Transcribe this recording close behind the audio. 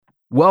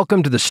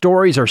Welcome to the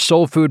Stories Are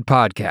Soul Food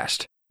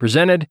podcast,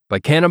 presented by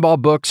Cannonball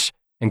Books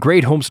and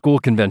Great Homeschool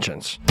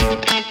Conventions.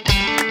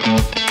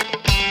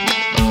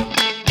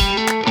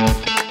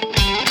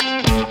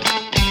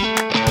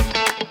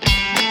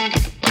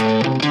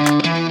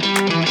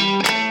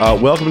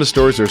 Welcome to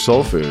Stories Are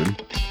Soul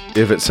Food.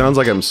 If it sounds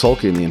like I'm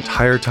sulking the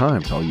entire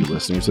time to all you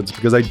listeners, it's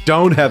because I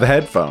don't have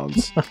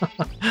headphones.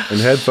 And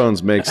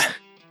headphones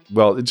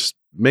it just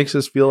makes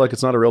us feel like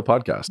it's not a real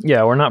podcast.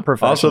 Yeah, we're not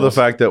professionals. Also, the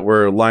fact that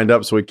we're lined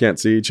up so we can't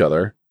see each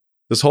other.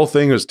 This whole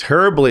thing was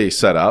terribly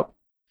set up.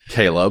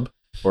 Caleb,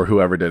 or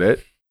whoever did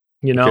it.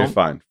 You know?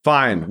 Okay,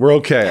 fine. We're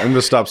okay. I'm going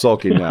to stop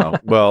sulking now.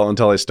 Well,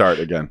 until I start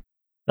again.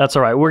 That's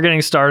all right. We're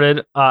getting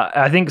started.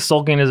 I think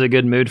sulking is a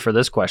good mood for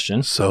this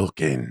question.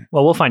 Sulking.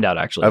 Well, we'll find out,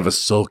 actually. I have a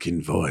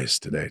sulking voice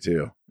today,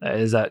 too.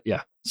 Is that,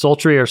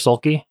 sultry or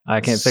sulky?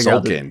 I can't figure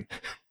out. Sulking.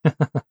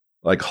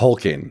 Like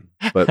hulking,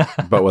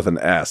 but with an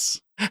S.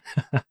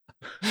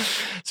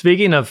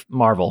 Speaking of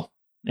Marvel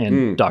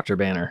and Dr.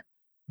 Banner,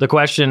 the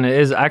question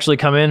is actually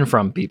come in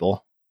from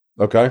people.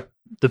 Okay.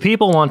 The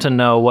people want to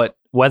know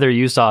whether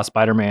you saw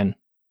Spider-Man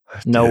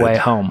No Way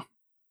Home.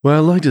 Well, I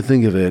like to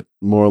think of it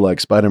more like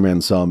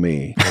Spider-Man saw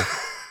me.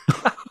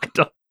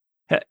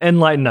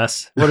 Enlighten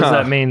us. What does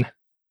that mean?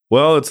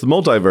 Well, it's the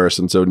multiverse,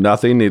 and so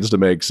nothing needs to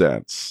make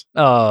sense.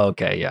 Oh,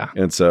 okay, yeah.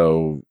 And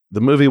so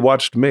the movie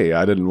watched me.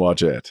 I didn't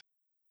watch it.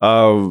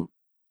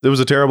 It was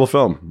a terrible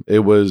film. It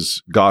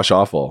was gosh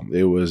awful.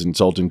 It was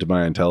insulting to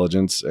my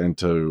intelligence and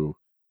to,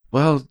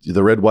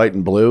 the red, white,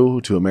 and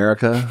blue, to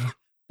America,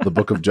 the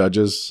Book of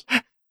Judges,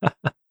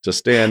 to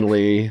Stan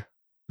Lee.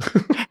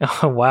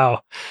 Oh,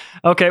 wow.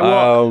 Okay,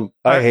 well.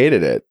 I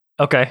hated it.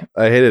 Okay.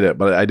 I hated it,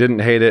 but I didn't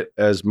hate it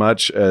as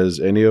much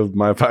as any of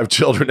my 5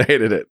 children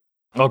hated it.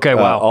 Okay,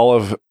 wow.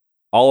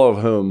 All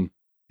of whom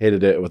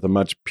hated it with a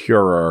much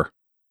purer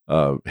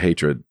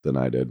hatred than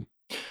I did.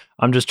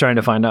 I'm just trying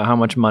to find out how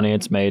much money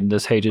it's made,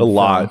 this hated a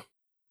lot.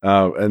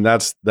 film. And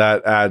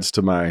that adds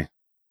to my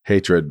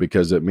hatred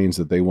because it means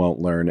that they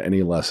won't learn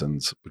any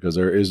lessons because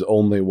there is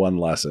only one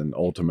lesson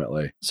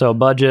ultimately. So a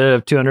budget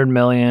of $200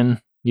 million,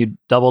 you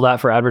double that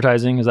for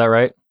advertising, is that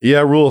right?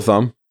 Yeah, rule of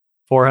thumb.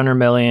 $400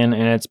 million,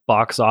 and it's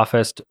box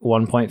officed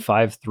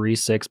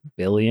 $1.536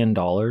 billion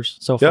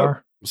so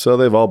far. So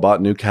they've all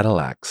bought new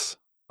Cadillacs.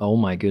 Oh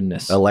my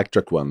goodness.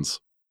 Electric ones.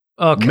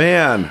 Okay.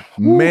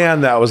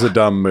 Man, that was a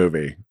dumb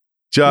movie.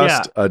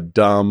 Just a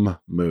dumb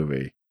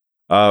movie.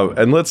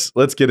 And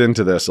let's get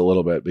into this a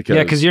little bit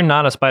because you're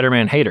not a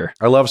Spider-Man hater.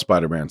 I love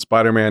Spider-Man.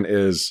 Spider-Man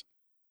is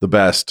the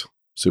best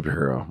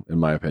superhero in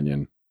my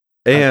opinion.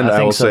 And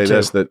I will say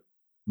this, that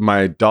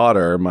my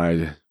daughter,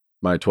 my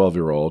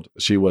 12-year-old,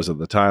 she was at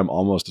the time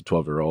almost a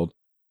 12-year-old,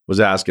 was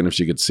asking if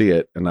she could see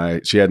it,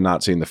 and she had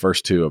not seen the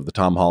first 2 of the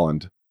Tom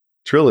Holland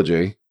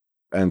trilogy.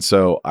 And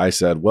so I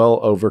said, well,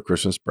 over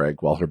Christmas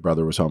break, while her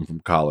brother was home from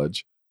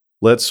college,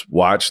 let's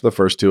watch the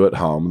first 2 at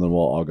home, and then we'll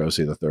all go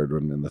see the third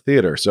one in the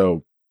theater.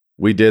 So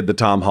we did the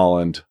Tom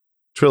Holland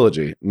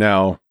trilogy.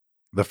 Now,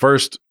 the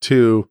first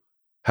 2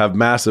 have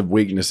massive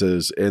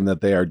weaknesses in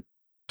that they are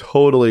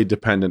totally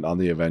dependent on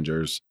the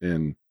Avengers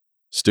in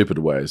stupid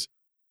ways.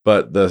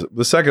 But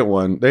the second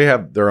one, they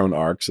have their own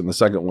arcs, and the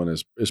second one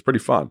is pretty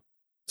fun.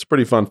 It's a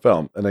pretty fun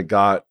film, and it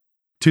got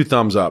 2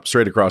 thumbs up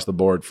straight across the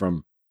board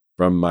from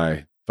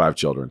my 5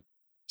 children.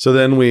 So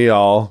then we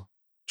all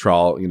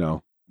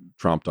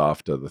tromped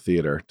off to the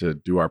theater to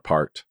do our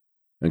part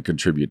and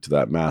contribute to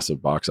that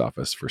massive box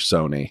office for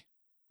Sony.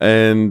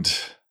 And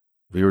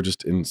we were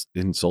just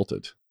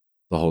insulted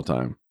the whole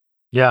time.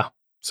 Yeah.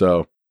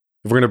 So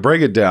if we're going to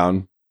break it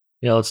down.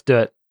 Yeah, let's do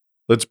it.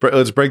 Let's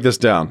break this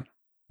down.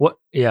 What?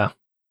 Yeah.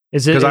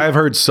 Is it? Because I have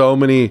heard so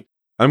many.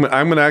 I'm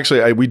going to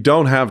actually, we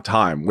don't have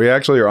time. We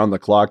actually are on the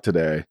clock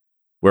today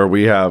where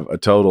we have a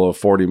total of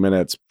 40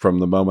 minutes from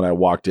the moment I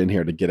walked in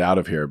here to get out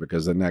of here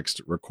because the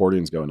next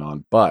recording's going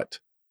on. But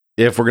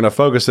if we're going to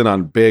focus in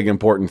on big,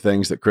 important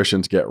things that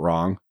Christians get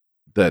wrong,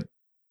 that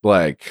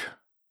like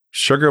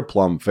sugar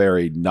plum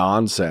fairy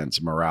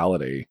nonsense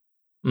morality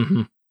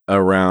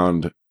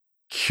around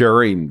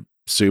curing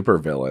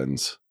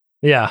supervillains.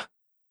 Yeah.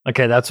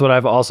 Okay, that's what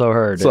I've also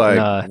heard. It's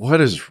like,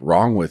 what is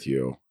wrong with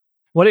you?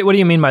 What do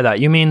you mean by that?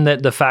 You mean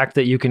that the fact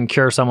that you can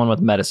cure someone with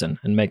medicine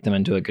and make them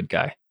into a good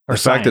guy? Or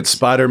the fact that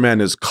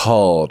Spider-Man is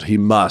called, he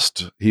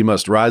must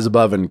rise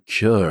above and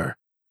cure.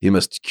 He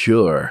must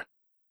cure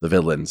the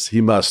villains.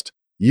 He must,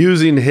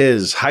 using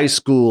his high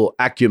school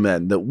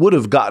acumen that would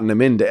have gotten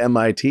him into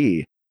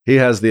MIT, he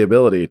has the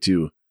ability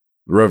to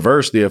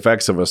reverse the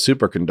effects of a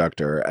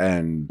superconductor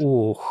and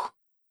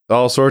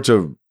all sorts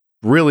of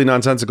really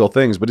nonsensical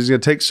things. But he's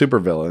going to take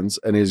supervillains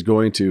and he's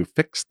going to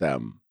fix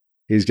them.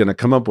 He's going to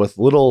come up with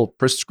little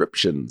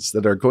prescriptions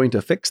that are going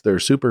to fix their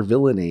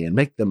supervillainy and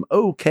make them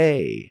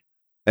okay.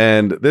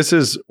 And this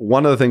is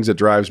one of the things that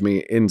drives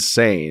me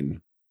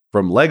insane.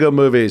 From Lego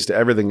movies to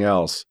everything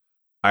else,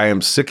 I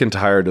am sick and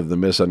tired of the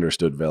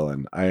misunderstood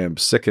villain. I am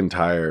sick and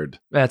tired.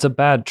 That's a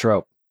bad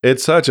trope.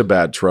 It's such a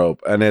bad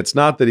trope. And it's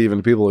not that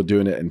even people are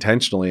doing it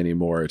intentionally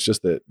anymore. It's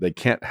just that they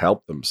can't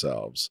help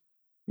themselves.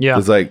 Yeah.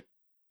 It's like,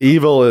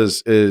 Evil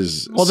is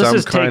well, this some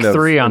is kind take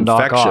 3 on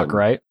infection. Doc Ock,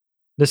 right?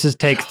 This is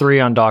take 3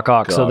 on Doc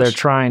Ock. Gosh. So they're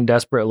trying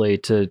desperately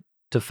to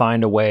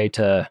find a way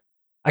to,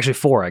 actually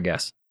 4, I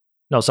guess.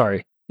 No,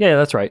 sorry. Yeah,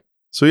 that's right.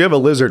 So you have a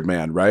lizard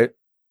man, right?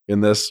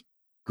 In this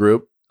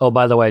group. Oh,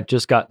 by the way,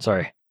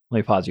 sorry. Let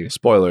me pause you.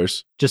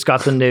 Spoilers. Just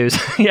got the news.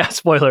 Yeah,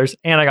 spoilers.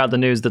 And I got the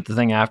news that the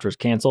thing after is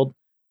canceled.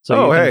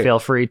 So you can feel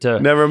free to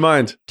never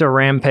mind. To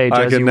rampage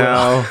as you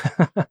will.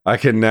 I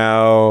can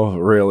now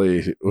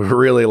really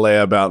lay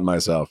about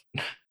myself.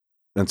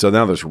 And so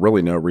now there's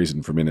really no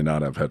reason for me to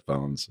not have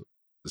headphones.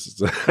 This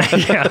is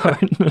yeah.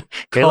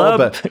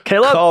 Caleb.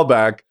 Call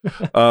back.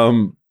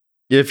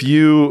 If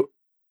you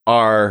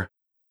are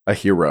a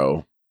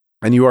hero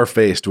and you are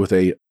faced with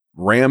a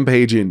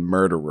rampaging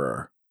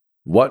murderer,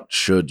 what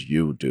should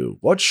you do?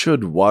 What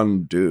should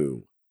one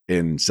do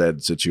in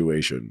said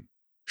situation?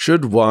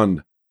 Should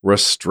one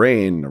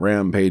restrain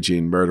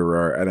rampaging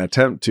murderer and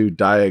attempt to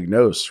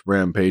diagnose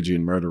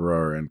rampaging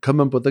murderer and come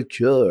up with a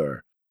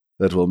cure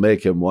that will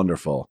make him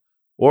wonderful?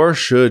 Or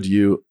should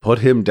you put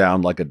him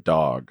down like a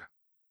dog?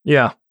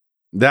 Yeah.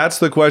 That's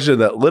the question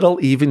that little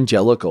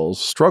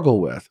evangelicals struggle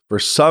with for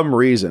some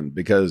reason,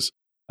 because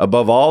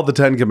above all the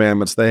 10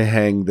 Commandments, they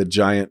hang the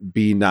giant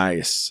be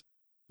nice,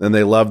 and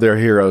they love their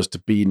heroes to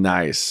be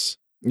nice.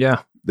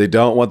 Yeah. They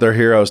don't want their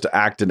heroes to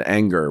act in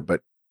anger.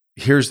 But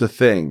here's the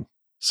thing.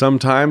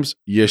 Sometimes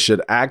you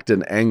should act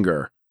in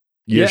anger.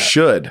 You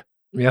should.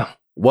 Yeah.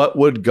 What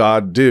would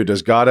God do?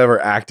 Does God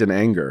ever act in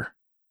anger?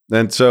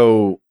 And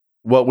so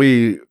what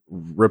we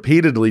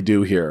repeatedly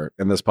do here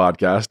in this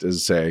podcast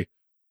is say,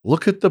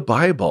 look at the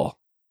Bible.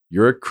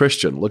 You're a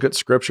Christian. Look at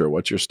Scripture.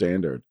 What's your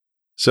standard?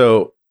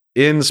 So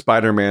in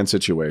Spider-Man's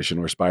situation,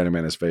 where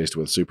Spider-Man is faced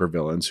with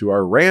supervillains who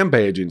are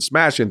rampaging,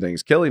 smashing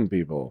things, killing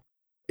people,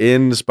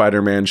 in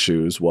Spider-Man's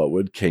shoes, what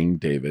would King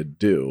David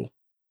do?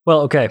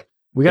 Well, okay.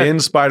 In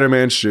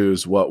Spider-Man's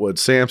shoes, what would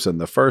Samson,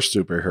 the first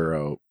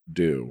superhero,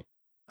 do?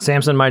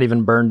 Samson might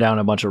even burn down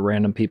a bunch of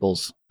random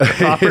people's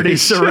property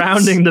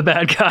surrounding the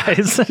bad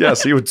guys.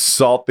 Yes, he would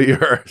salt the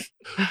earth.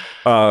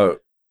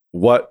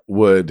 What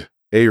would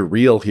a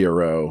real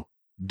hero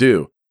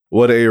do?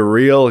 Would a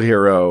real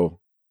hero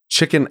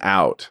chicken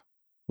out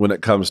when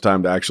it comes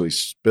time to actually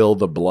spill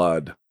the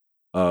blood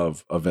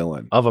of a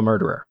villain? Of a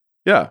murderer.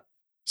 Yeah.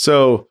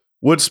 So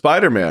would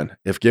Spider-Man,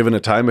 if given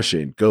a time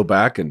machine, go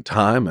back in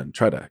time and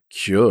try to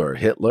cure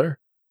Hitler?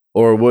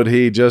 Or would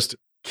he just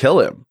kill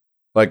him?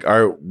 Like,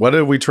 what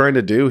are we trying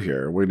to do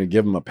here? We're going to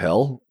give him a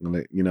pill?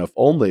 If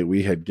only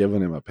we had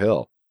given him a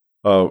pill.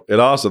 Oh,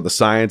 the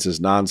science is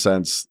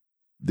nonsense.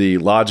 The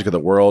logic of the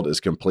world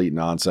is complete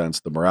nonsense.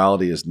 The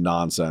morality is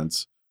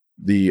nonsense.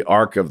 The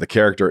arc of the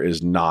character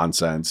is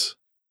nonsense.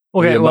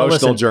 Okay, the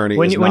emotional journey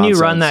is when you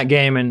run nonsense. that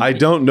game, and I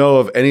don't know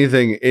of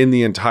anything in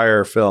the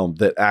entire film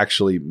that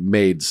actually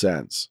made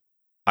sense.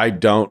 I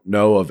don't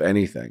know of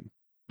anything.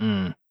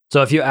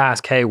 So if you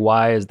ask, hey,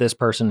 why is this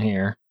person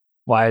here?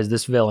 Why is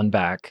this villain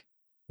back?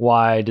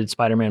 Why did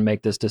Spider-Man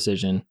make this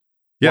decision?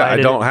 Yeah, I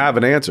don't have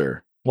an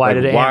answer. Why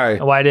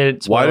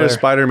did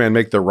Spider-Man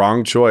make the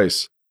wrong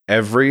choice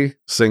every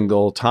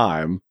single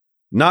time?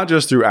 Not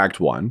just through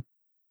Act 1,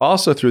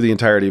 also through the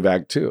entirety of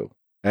Act 2.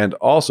 And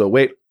also,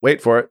 wait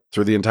for it,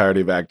 through the entirety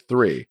of Act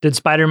 3. Did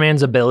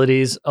Spider-Man's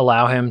abilities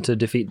allow him to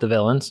defeat the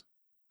villains?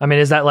 I mean,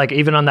 is that like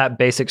even on that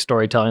basic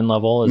storytelling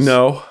level?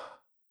 No.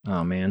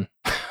 Oh, man.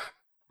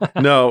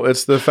 No,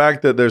 it's the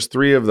fact that there's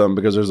 3 of them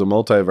because there's a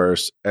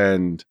multiverse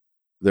and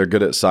they're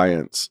good at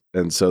science.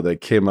 And so they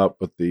came up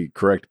with the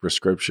correct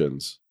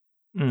prescriptions.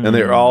 And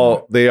they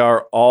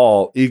are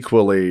all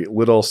equally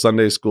little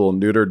Sunday school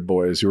neutered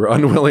boys who are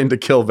unwilling to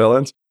kill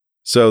villains.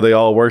 So they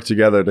all work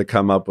together to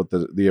come up with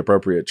the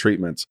appropriate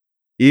treatments.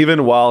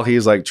 Even while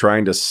he's like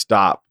trying to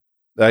stop,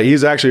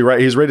 he's actually right.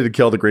 He's ready to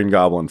kill the Green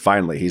Goblin.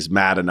 Finally, he's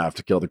mad enough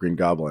to kill the Green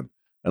Goblin.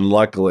 And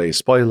luckily,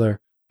 spoiler,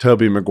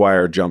 Tobey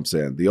Maguire jumps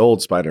in. The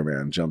old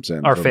Spider-Man jumps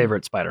in. Our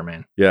favorite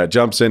Spider-Man. Yeah,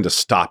 jumps in to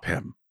stop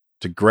him,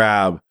 to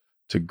grab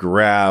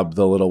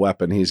the little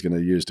weapon he's going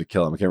to use to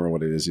kill him. I can't remember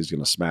what it is he's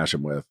going to smash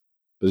him with,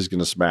 but he's going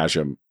to smash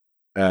him.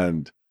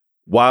 And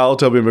while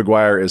Tobey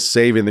Maguire is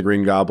saving the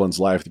Green Goblin's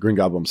life, the Green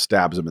Goblin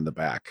stabs him in the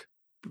back,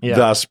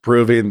 thus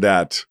proving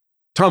that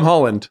Tom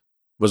Holland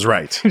was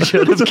right.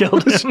 Should have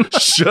killed him.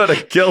 Should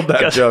have killed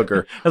that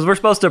Joker. Because we're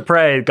supposed to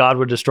pray God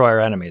would destroy our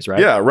enemies, right?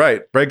 Yeah,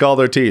 right. Break all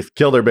their teeth,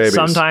 kill their babies.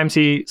 Sometimes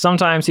he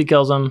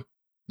kills them.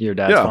 Your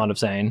dad's fond of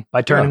saying,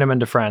 by turning them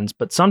into friends.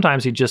 But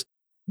sometimes he just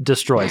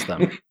destroys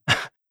them.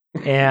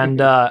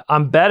 And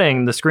I'm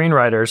betting the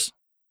screenwriters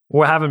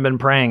haven't been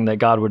praying that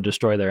God would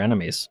destroy their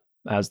enemies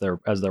as they're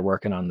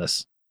working on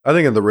this. I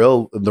think in the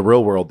real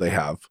world they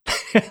have.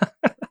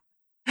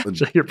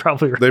 So you're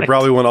probably right. They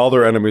probably want all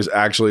their enemies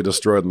actually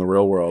destroyed in the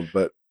real world,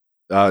 but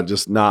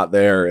just not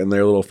there in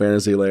their little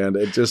fantasy land.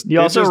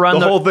 The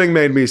whole thing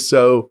made me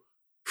so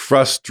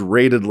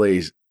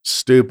frustratedly,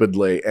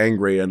 stupidly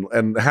angry,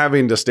 and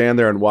having to stand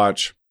there and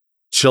watch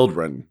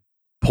children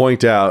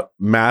point out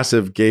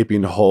massive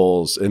gaping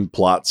holes in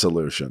plot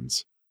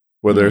solutions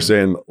where they're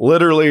saying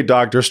literally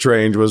Doctor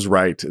Strange was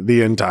right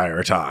the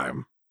entire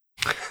time.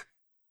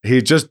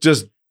 He just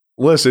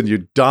listen,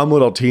 you dumb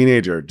little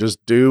teenager,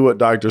 just do what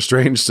Doctor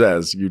Strange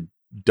says, you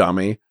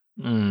dummy.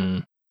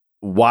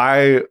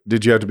 Why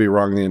did you have to be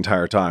wrong the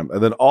entire time?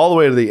 And then all the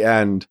way to the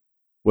end,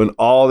 when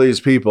all these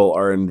people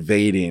are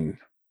invading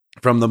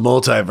from the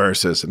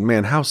multiverses, and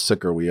man, how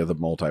sick are we of the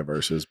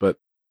multiverses? But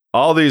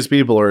all these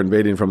people are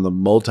invading from the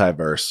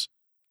multiverse.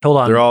 Hold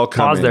on. They're all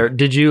coming. Pause there.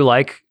 Did you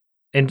like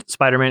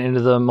Spider-Man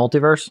Into the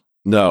Multiverse?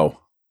 No.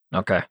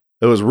 Okay.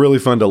 It was really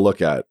fun to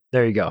look at.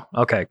 There you go.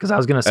 Okay. Because I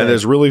was going to say. And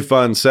there's really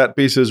fun set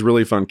pieces,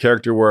 really fun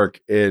character work.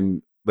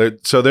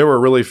 So there were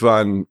really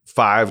fun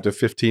 5 to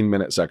 15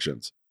 minute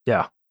sections.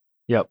 Yeah.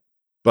 Yep.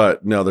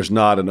 But no, there's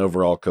not an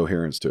overall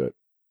coherence to it.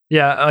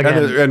 Yeah.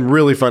 Again. And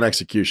really fun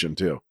execution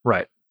too.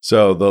 Right.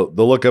 So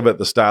the look of it,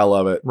 the style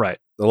of it, right.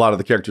 A lot of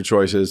the character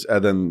choices,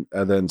 and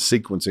then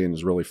sequencing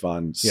is really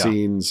fun. Yeah.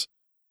 Scenes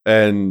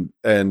and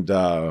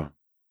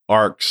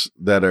arcs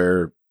that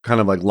are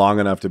kind of like long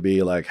enough to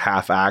be like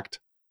half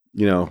act,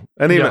 you know,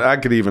 and even I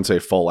could even say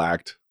full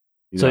act.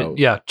 You know.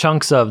 Yeah,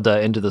 chunks of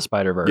the Into the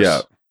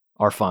Spider-Verse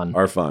are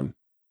fun.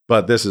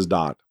 But this is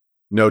not.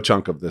 No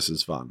chunk of this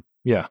is fun.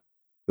 Yeah.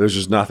 There's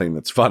just nothing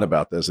that's fun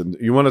about this. And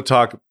you want to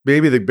talk,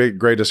 maybe the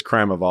greatest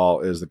crime of all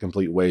is the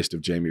complete waste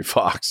of Jamie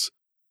Foxx,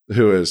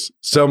 who is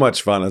so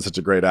much fun and such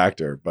a great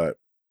actor. But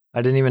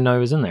I didn't even know he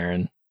was in there.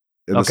 In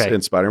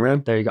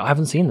Spider-Man? There you go. I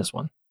haven't seen this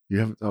one. You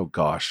haven't? Oh,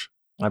 gosh.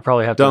 I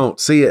probably have to. Don't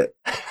see it.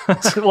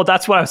 Well,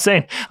 that's what I was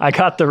saying. I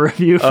got the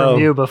review from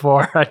you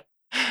before.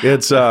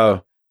 It's,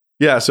 so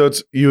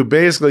it's, you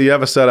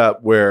have a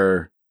setup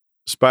where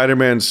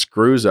Spider-Man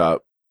screws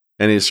up,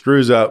 and he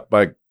screws up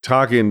by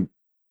talking.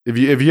 If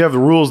you have the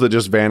rules that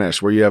just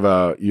vanish, where you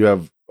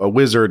have a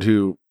wizard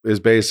who is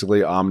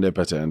basically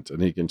omnipotent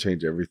and he can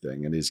change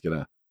everything, and he's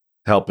gonna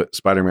help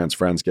Spider-Man's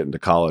friends get into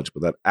college,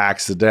 but that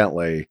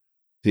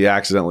he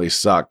accidentally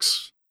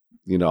sucks,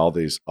 you know,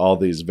 all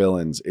these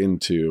villains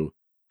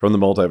from the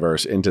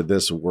multiverse into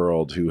this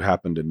world who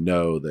happen to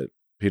know that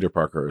Peter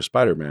Parker is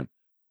Spider-Man.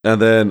 And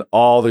then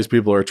all these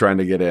people are trying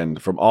to get in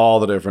from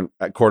all the different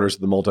corners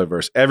of the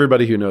multiverse.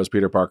 Everybody who knows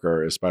Peter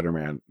Parker is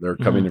Spider-Man. They're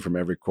coming in from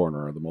every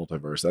corner of the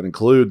multiverse. That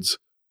includes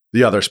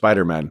the other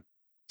Spider-Men.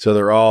 So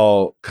they're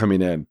all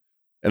coming in.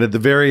 And at the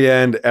very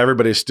end,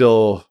 everybody's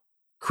still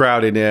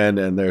crowding in.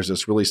 And there's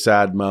this really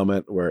sad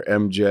moment where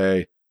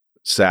MJ,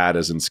 sad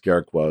as in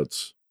scare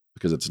quotes,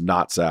 because it's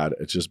not sad.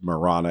 It's just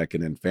moronic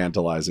and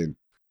infantilizing.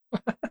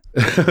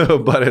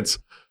 But it's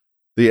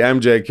the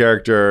MJ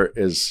character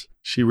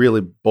she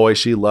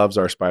loves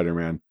our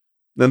Spider-Man.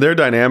 And their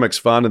dynamic's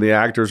fun, and the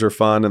actors are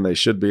fun, and they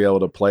should be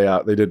able to play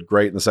out. They did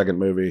great in the second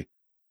movie.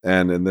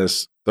 And in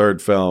this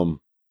third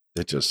film,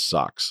 it just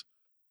sucks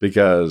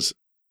because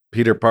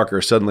Peter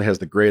Parker suddenly has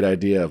the great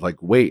idea of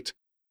like, wait,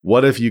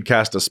 what if you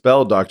cast a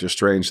spell, Doctor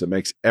Strange, that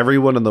makes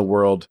everyone in the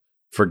world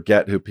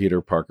forget who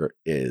Peter Parker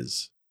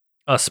is?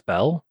 A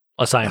spell?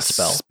 A science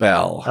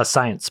spell? A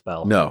science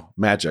spell. No,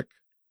 magic.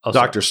 Oh,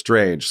 Doctor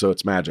Strange, so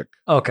it's magic.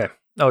 Okay.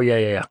 Oh,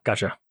 yeah.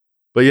 Gotcha.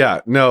 But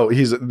yeah, no,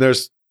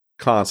 there's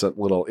constant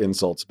little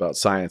insults about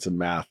science and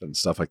math and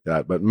stuff like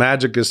that. But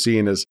magic is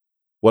seen as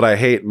what I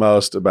hate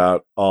most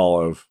about all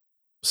of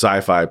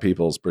sci-fi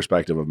people's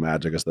perspective of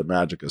magic, is that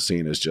magic is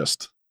seen as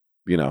just,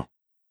 you know,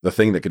 the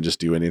thing that can just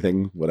do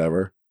anything,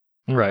 whatever.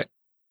 Right.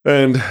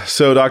 And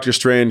so Doctor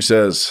Strange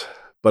says,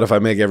 but if I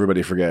make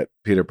everybody forget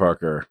Peter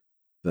Parker,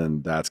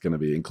 then that's going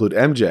to include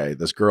MJ,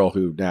 this girl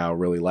who now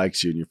really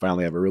likes you, and you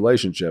finally have a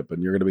relationship,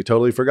 and you're going to be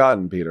totally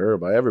forgotten, Peter,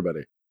 by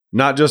everybody.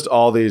 Not just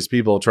all these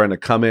people trying to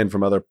come in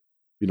from other,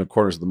 you know,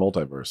 corners of the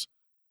multiverse.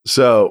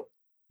 So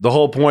the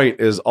whole point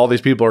is all these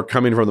people are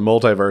coming from the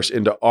multiverse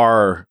into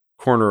our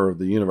corner of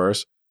the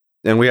universe,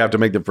 and we have to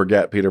make them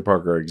forget Peter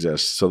Parker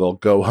exists. So they'll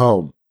go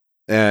home.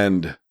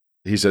 And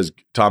he says,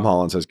 Tom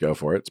Holland says, go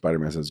for it.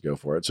 Spider-Man says, go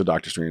for it. So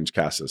Doctor Strange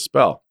casts his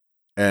spell.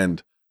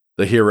 And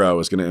the hero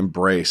is going to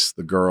embrace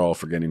the girl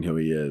forgetting who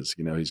he is.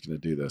 You know, he's going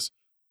to do this.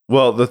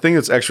 Well, the thing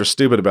that's extra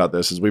stupid about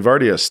this is we've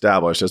already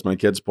established, as my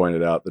kids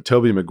pointed out, that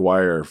Tobey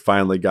Maguire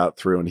finally got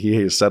through, and he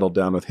has settled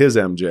down with his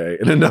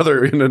MJ in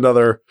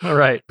another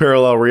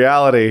parallel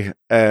reality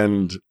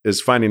and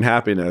is finding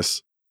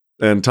happiness.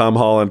 And Tom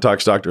Holland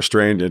talks Doctor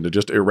Strange into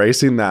just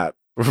erasing that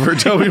for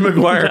Tobey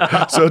Maguire.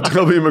 No. So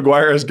Tobey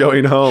Maguire is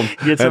going home,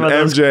 and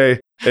MJ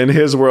in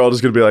his world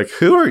is going to be like,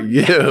 "Who are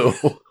you?"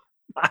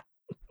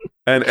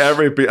 And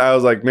I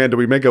was like, man, do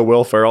we make a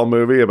Will Ferrell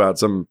movie about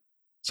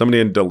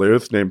somebody in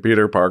Duluth named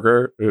Peter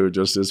Parker who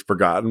just is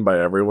forgotten by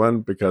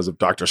everyone because of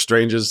Doctor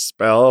Strange's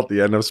spell at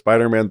the end of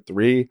Spider-Man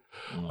 3?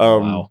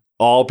 Wow.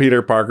 All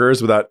Peter Parkers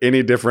without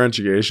any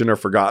differentiation are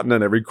forgotten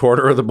in every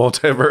quarter of the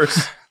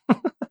multiverse.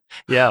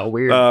 Yeah,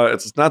 weird.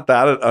 It's not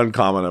that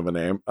uncommon of a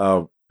name.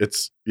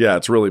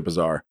 It's really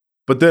bizarre.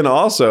 But then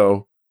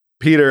also,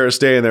 Peter is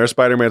staying there,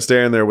 Spider-Man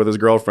staying there with his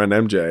girlfriend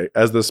MJ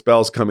as the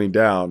spell's coming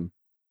down.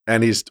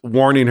 And he's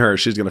warning her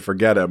she's going to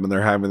forget him. And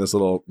they're having this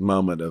little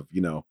moment of, you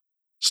know,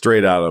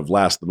 straight out of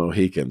Last of the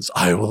Mohicans.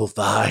 I will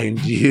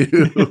find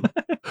you.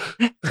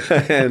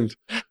 And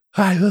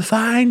I will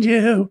find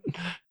you.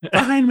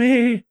 Find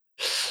me.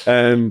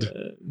 And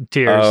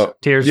tears.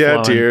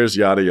 Yeah, flowing. Tears,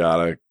 yada,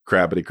 yada.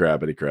 Crabbity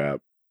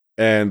crap.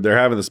 and they're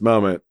having this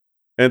moment.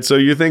 And so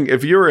you think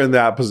if you were in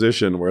that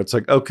position where it's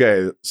like,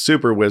 okay,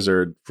 super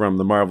wizard from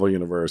the Marvel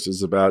universe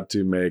is about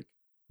to make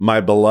my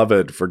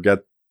beloved forget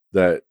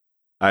that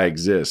I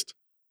exist.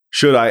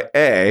 Should I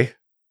A,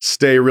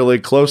 stay really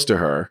close to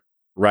her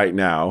right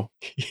now,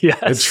 yes,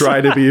 and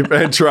try to be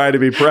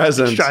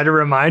present, try to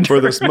remind for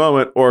her. this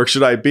moment, or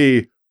should I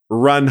B,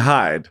 run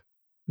hide?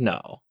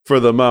 No, for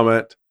the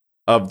moment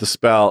of the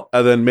spell,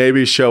 and then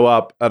maybe show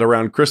up at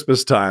around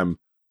Christmas time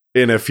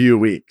in a few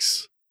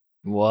weeks.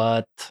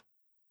 What?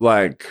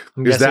 Like,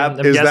 is that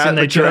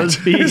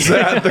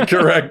the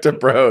correct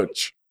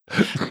approach?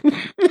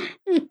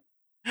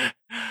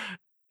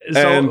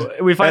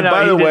 So we find out.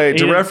 By the way,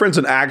 to reference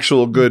an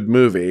actual good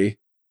movie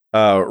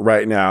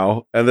right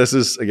now, and this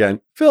is again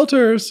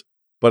filters,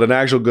 but an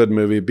actual good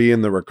movie,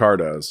 being the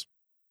Ricardos.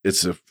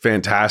 It's a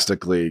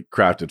fantastically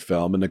crafted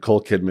film, and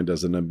Nicole Kidman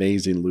does an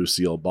amazing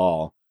Lucille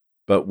Ball.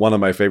 But one of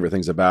my favorite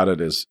things about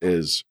it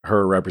is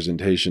her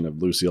representation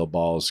of Lucille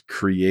Ball's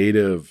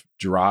creative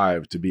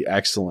drive to be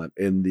excellent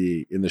in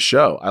the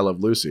show I Love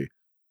Lucy.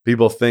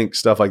 People think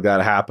stuff like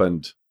that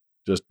happened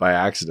just by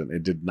accident.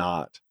 It did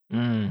not.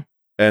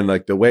 And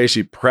like the way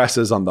she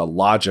presses on the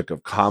logic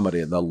of comedy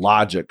and the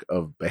logic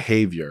of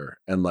behavior,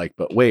 and like,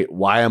 but wait,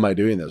 why am I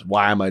doing this?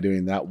 Why am I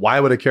doing that? Why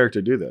would a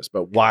character do this?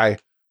 But why,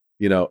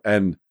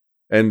 and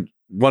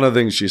one of the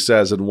things she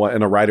says in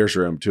a writer's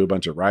room to a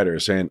bunch of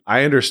writers, saying,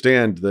 I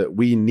understand that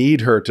we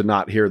need her to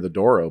not hear the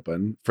door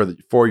open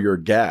for your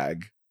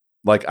gag.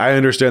 Like, I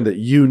understand that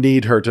you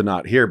need her to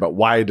not hear, but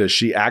why does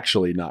she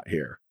actually not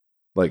hear?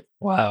 Like,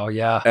 wow.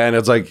 Yeah. And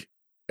it's like,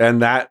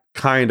 and that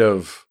kind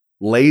of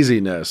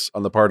laziness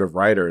on the part of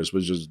writers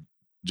was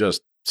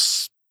just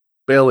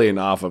spilling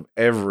off of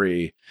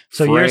every.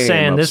 So you're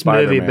saying this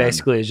Spider-Man. movie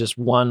basically is just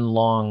one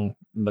long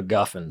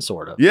MacGuffin,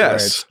 sort of.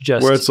 Yes.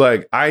 Where it's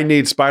like, I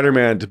need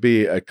Spider-Man to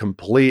be a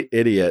complete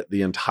idiot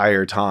the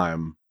entire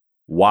time.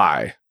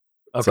 Why?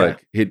 It's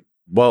like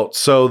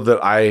so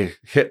that I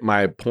hit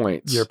my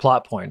points. Your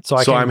plot point. So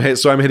I'm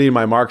hitting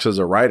my marks as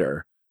a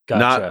writer.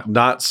 Gotcha.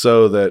 Not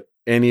so that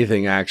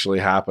anything actually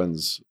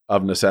happens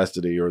of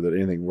necessity or that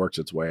anything works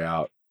its way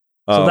out.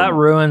 So that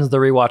ruins the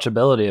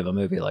rewatchability of a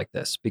movie like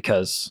this,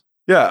 because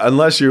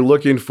unless you're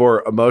looking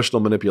for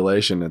emotional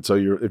manipulation, and so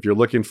if you're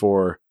looking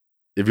for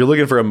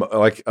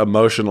like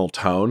emotional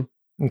tone,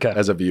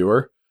 as a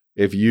viewer,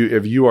 if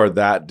you are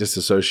that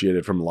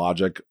disassociated from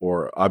logic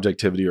or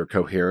objectivity or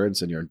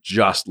coherence, and you're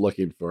just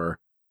looking for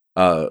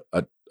a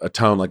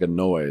tone like a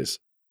noise,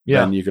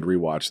 then you could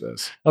rewatch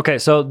this. Okay,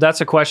 so that's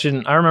a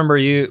question. I remember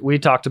we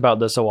talked about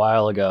this a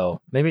while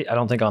ago. Maybe, I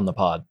don't think on the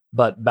pod,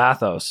 but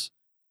Bathos.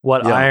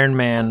 What Iron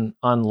Man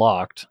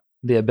unlocked,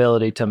 the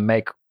ability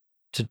to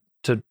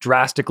to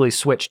drastically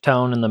switch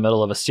tone in the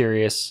middle of a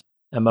serious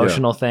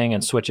emotional thing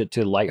and switch it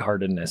to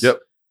lightheartedness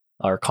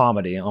or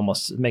comedy,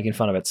 almost making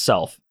fun of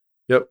itself.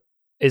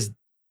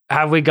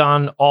 Have we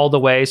gone all the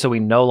way so we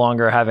no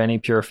longer have any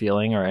pure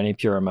feeling or any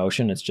pure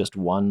emotion? It's just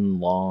one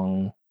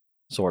long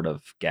sort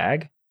of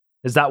gag.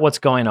 Is that what's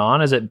going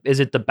on? Is it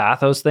the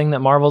Bathos thing that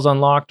Marvel's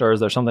unlocked, or is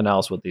there something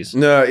else with these?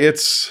 No,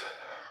 it's.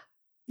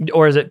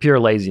 Or is it pure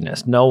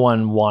laziness? No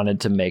one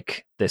wanted to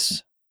make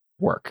this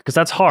work, because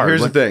that's hard.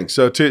 Here's the thing.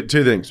 So two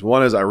things.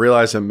 One is I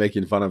realize I'm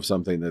making fun of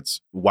something that's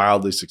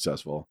wildly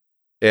successful,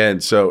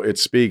 and so it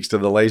speaks to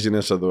the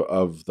laziness of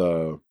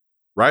the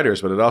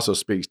writers, but it also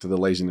speaks to the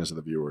laziness of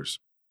the viewers.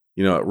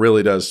 It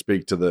really does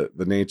speak to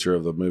the nature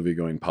of the movie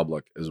going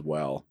public as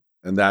well,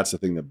 and that's the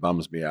thing that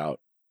bums me out.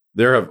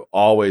 There have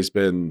always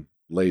been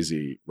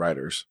lazy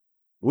writers.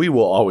 We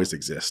will always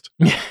exist,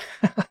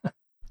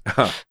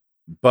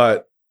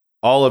 but.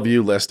 All of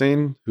you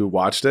listening who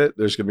watched it,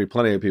 there's going to be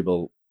plenty of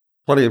people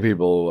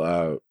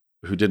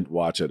who didn't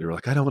watch it who are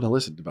like, I don't want to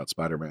listen about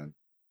Spider-Man.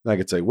 And I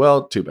could say,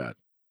 well, too bad.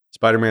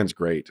 Spider-Man's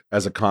great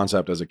as a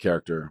concept, as a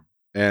character,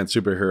 and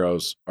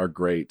superheroes are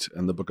great,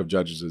 and the Book of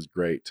Judges is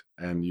great,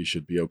 and you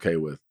should be okay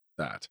with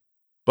that.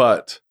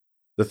 But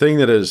the thing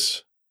that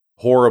is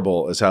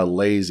horrible is how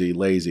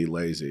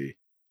lazy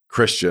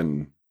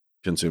Christian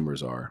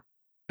consumers are,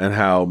 and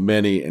how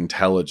many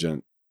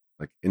intelligent,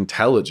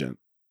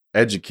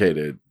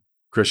 educated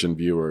Christian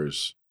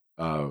viewers,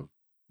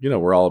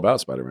 we're all about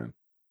Spider-Man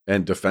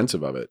and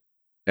defensive of it.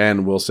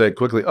 And we'll say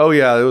quickly, oh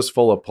yeah, it was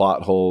full of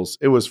plot holes.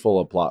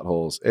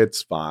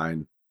 It's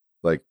fine.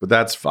 Like, but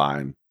that's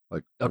fine.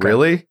 Like,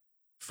 really?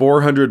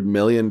 $400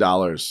 million,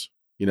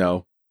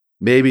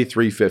 maybe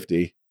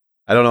 350.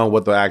 I don't know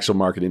what the actual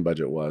marketing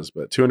budget was,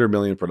 but 200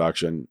 million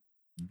production,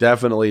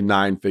 definitely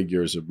 9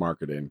 figures of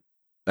marketing.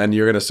 And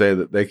you're going to say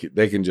that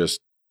they can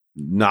just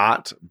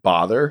not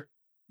bother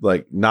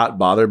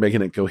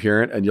making it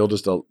coherent, and you're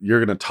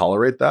going to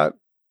tolerate that?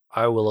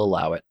 I will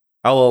allow it.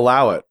 I'll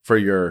allow it for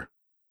your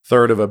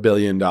 $350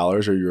 million or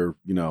your,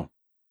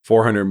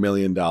 $400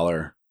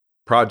 million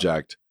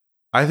project.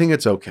 I think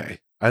it's okay.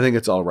 I think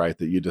it's all right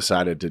that you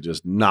decided to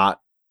just not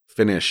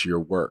finish your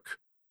work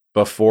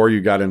before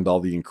you got into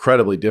all the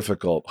incredibly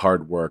difficult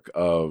hard work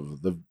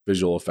of the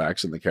visual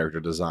effects and the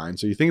character design.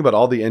 So you think about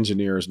all the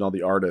engineers and all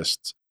the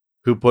artists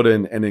who put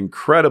in an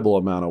incredible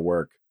amount of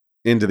work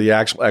into the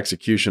actual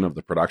execution of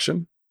the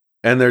production.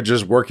 And they're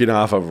just working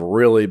off of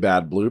really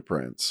bad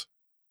blueprints.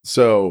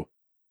 So,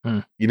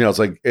 it's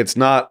like, it's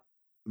not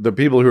the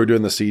people who are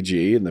doing the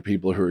CG and the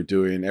people who are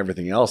doing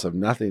everything else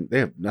they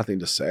have nothing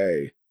to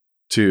say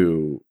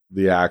to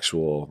the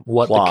actual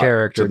what plot, the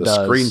character to the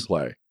does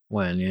screenplay.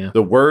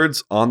 The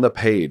words on the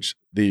page,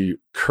 the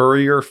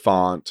Courier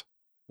font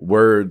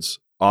words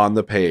on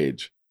the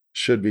page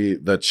should be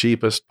the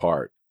cheapest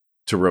part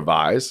to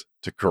revise,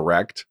 to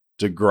correct,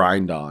 to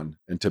grind on,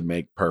 and to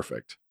make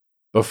perfect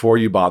before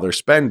you bother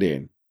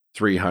spending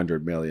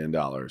 $300 million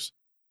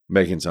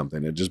making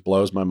something. It just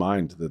blows my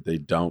mind that they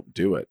don't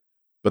do it.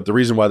 But the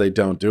reason why they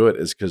don't do it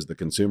is because the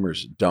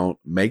consumers don't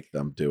make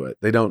them do it.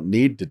 They don't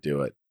need to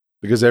do it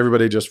because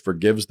everybody just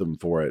forgives them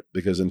for it,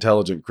 because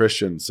intelligent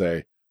Christians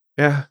say,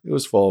 yeah, it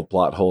was full of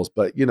plot holes,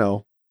 but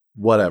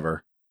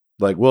whatever.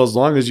 Like, well, as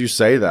long as you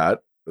say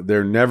that,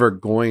 they're never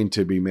going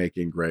to be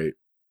making great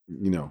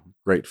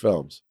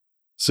films.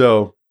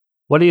 So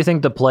what do you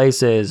think the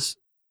place is?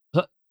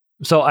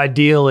 So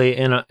ideally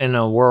in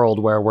a world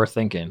where we're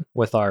thinking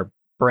with our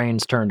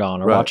brains turned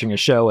on, or watching a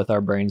show with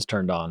our brains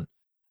turned on,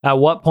 at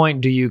what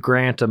point do you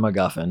grant a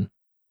MacGuffin?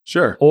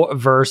 Sure. Or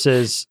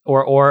versus,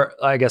 or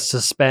I guess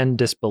suspend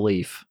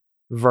disbelief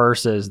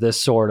versus this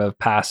sort of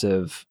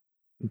passive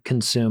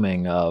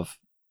consuming of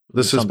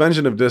the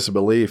suspension of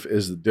disbelief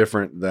is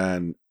different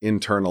than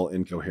internal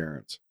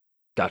incoherence.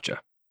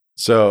 Gotcha.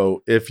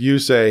 So if you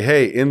say,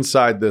 hey,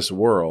 inside this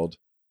world,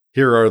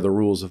 here are the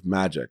rules of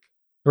magic.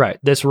 Right.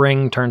 This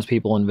ring turns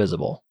people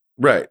invisible.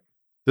 Right.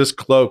 This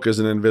cloak is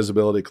an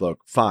invisibility cloak.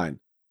 Fine.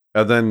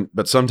 And then,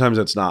 but sometimes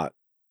it's not.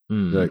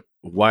 Like,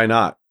 why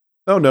not?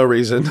 Oh, no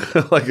reason.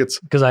 Like, it's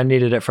because I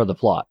needed it for the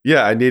plot.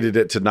 Yeah, I needed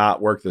it to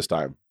not work this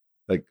time.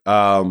 Like,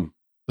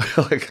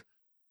 like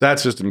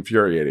that's just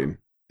infuriating.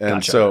 And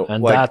gotcha. So,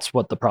 and that's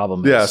what the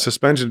problem is. Yeah,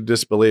 suspension of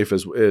disbelief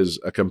is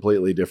a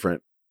completely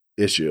different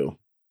issue.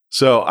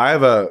 So I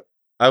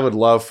would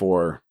love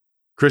for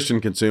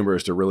Christian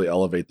consumers to really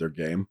elevate their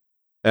game.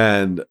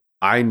 And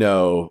I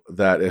know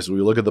that as we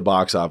look at the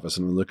box office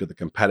and we look at the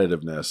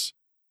competitiveness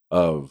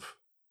of,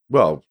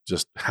 well,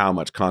 just how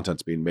much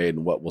content's being made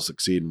and what will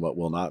succeed and what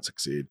will not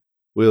succeed.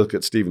 We look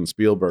at Steven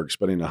Spielberg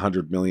spending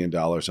 $100 million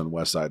on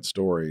West Side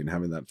Story and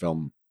having that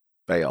film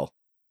fail.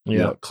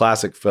 Yeah.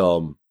 Classic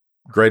film,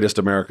 greatest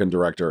American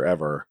director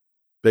ever,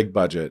 big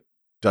budget,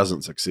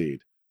 doesn't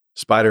succeed.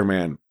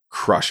 Spider-Man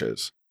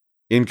crushes,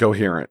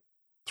 incoherent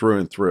through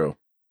and through.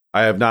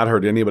 I have not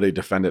heard anybody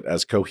defend it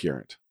as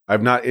coherent.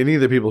 Any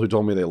of the people who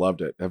told me they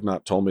loved it have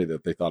not told me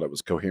that they thought it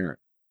was coherent.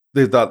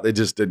 They thought they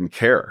just didn't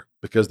care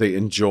because they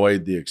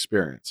enjoyed the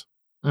experience.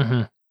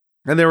 Mm-hmm.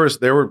 And there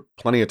were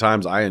plenty of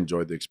times I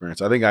enjoyed the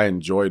experience. I think I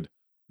enjoyed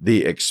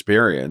the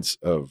experience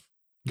of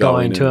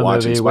going to a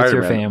movie Spider-Man with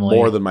your family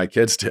more than my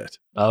kids did.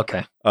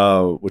 Okay.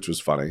 Which was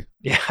funny.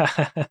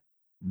 Yeah.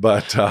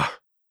 But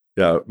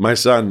yeah,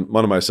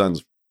 one of my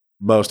son's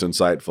most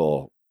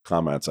insightful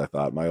comments, I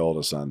thought, my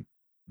oldest son,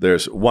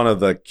 there's one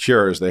of the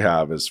cures they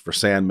have is for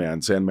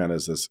Sandman. Sandman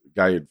is this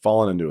guy who'd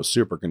fallen into a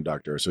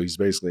superconductor. So he's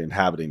basically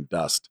inhabiting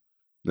dust.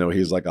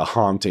 He's like a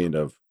haunting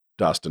of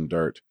dust and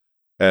dirt.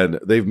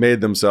 And they've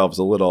made themselves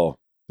the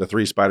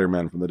three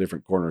Spider-Men from the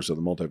different corners of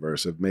the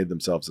multiverse have made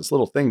themselves this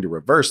little thing to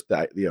reverse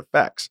the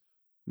effects.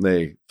 And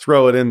they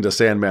throw it into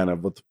Sandman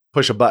and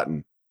push a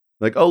button.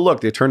 Like, oh, look,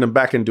 they turned him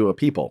back into a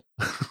people.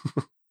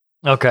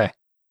 Okay.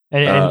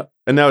 And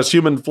now it's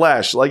human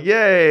flesh. Like,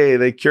 yay,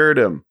 they cured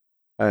him.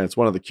 And it's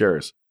one of the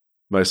cures.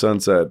 My son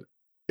said,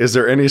 is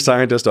there any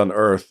scientist on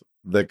Earth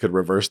that could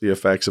reverse the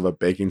effects of a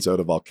baking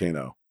soda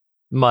volcano?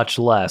 Much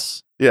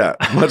less. Yeah,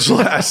 much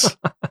less.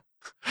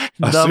 A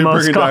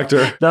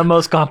superconductor. The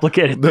most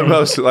complicated thing. The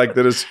most, like,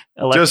 that is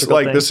just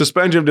like thing. The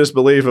suspension of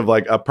disbelief of,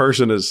 like, a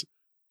person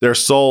their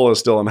soul is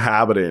still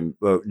inhabiting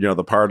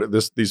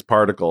these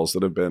particles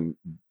that have been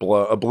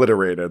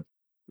obliterated.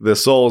 The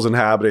soul is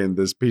inhabiting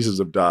these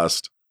pieces of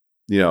dust.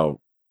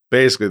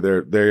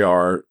 Basically they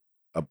are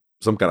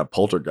some kind of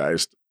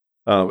poltergeist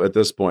at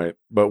this point,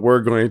 but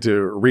we're going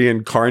to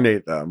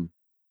reincarnate them,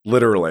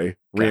 literally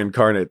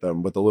reincarnate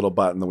them with a little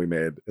button that we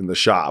made in the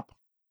shop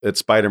at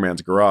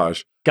Spider-Man's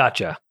garage.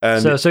 Gotcha.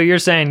 And so you're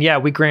saying, yeah,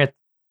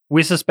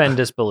 we suspend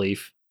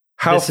disbelief.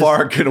 How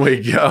far can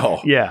we go?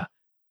 Yeah.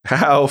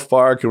 How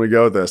far can we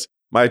go with this?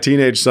 My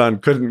teenage son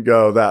couldn't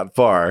go that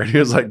far. He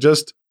was like,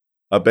 just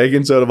a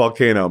baking soda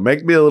volcano.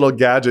 Make me a little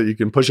gadget you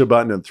can push a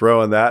button and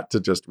throw in that to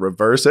just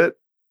reverse it.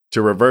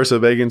 To reverse a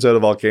baking soda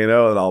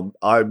volcano,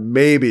 and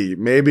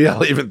maybe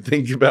I'll even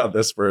think about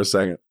this for a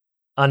second.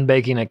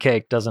 Unbaking a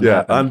cake doesn't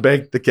happen. Yeah,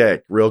 unbake the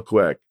cake real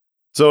quick.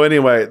 So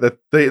anyway, the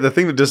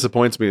thing that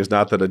disappoints me is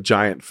not that a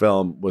giant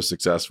film was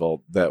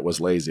successful that was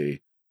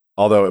lazy,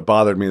 although it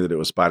bothered me that it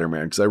was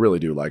Spider-Man, because I really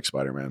do like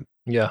Spider-Man.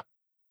 Yeah.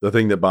 The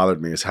thing that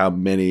bothered me is how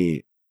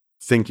many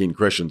thinking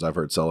Christians I've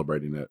heard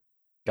celebrating it.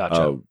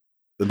 Gotcha.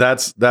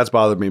 That's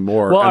bothered me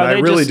more. Well,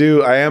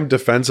 and I am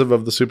defensive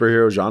of the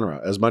superhero genre,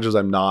 as much as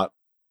I'm not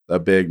a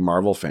big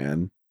Marvel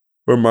fan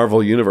or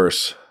Marvel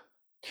Universe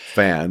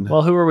fan.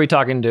 Well, who were we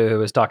talking to who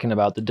was talking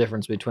about the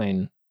difference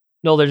between,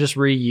 no, they're just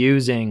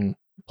reusing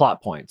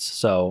plot points.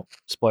 So,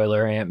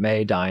 spoiler: Aunt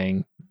May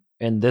dying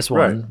in this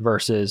one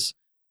versus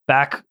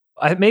back.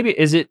 Maybe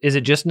is it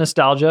just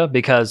nostalgia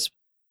because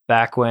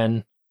back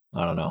when,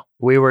 I don't know,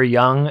 we were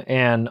young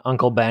and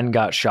Uncle Ben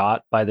got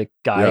shot by the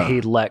guy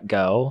he let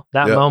go.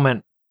 That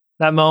moment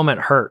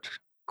hurt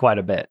quite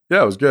a bit.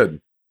 Yeah, it was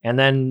good. And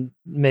then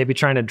maybe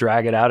trying to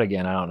drag it out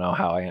again. I don't know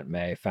how Aunt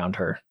May found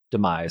her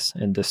demise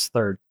in this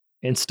third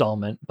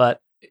installment,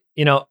 but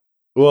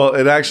well,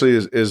 it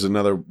actually is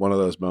another one of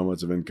those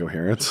moments of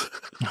incoherence.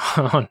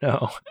 Oh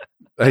no.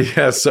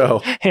 Yeah,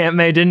 so Aunt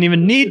May didn't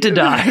even need to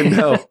die.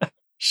 No.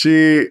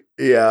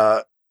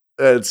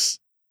 It's,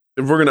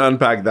 if we're going to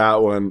unpack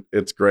that one,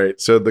 it's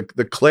great. So the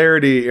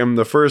clarity in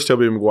the first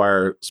Tobey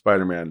Maguire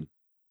Spider-Man,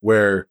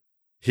 where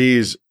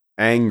he's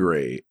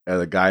angry at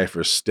a guy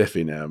for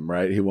stiffing him,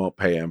 right? He won't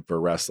pay him for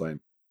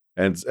wrestling.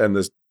 And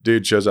this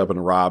dude shows up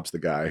and robs the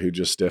guy who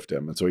just stiffed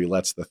him. And so he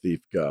lets the thief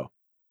go.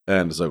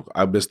 And so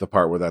I missed the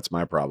part where that's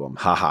my problem.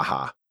 Ha ha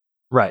ha.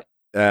 Right.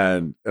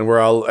 And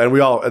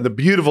the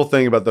beautiful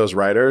thing about those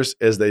writers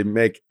is they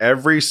make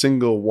every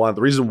single one.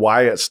 The reason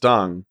why it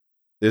stung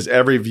is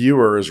every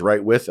viewer is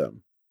right with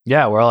them.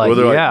 Yeah, we're like,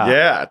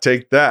 yeah,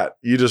 take that.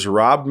 You just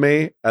robbed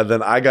me, and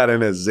then I got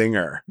in a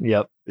zinger.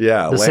 Yep.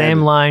 Yeah. The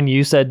same line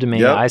you said to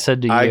me, I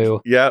said to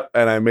you. Yep.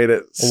 And I made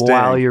it sting.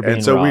 While you're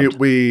being robbed.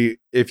 we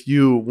if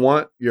you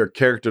want your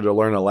character to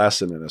learn a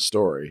lesson in a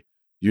story,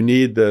 you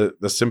need the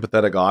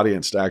sympathetic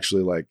audience to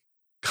actually like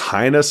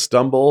kind of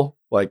stumble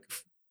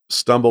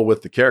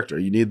with the character.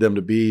 You need them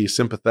to be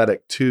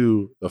sympathetic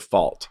to the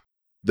fault.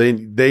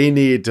 They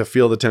need to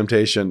feel the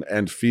temptation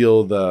and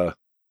feel the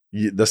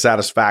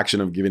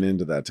satisfaction of giving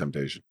into that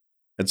temptation.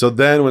 And so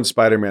then when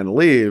Spider-Man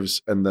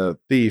leaves and the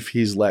thief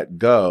he's let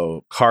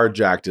go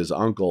carjacked his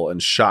uncle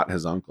and shot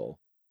his uncle,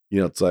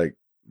 it's like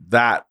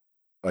that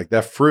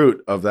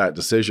fruit of that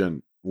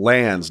decision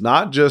lands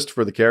not just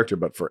for the character,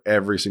 but for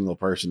every single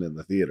person in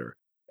the theater,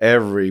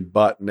 every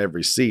butt and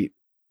every seat.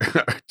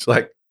 It's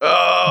like,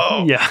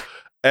 oh yeah,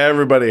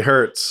 everybody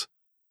hurts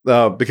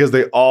because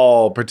they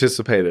all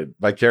participated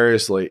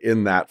vicariously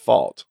in that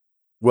fault.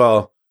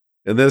 Well,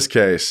 in this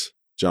case,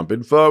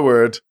 jumping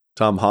forward,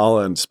 Tom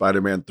Holland,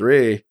 Spider-Man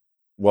 3,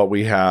 what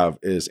we have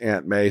is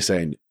Aunt May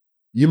saying,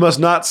 you must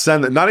not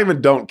send them, not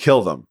even don't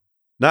kill them.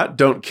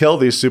 Don't kill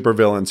these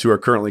supervillains who are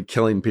currently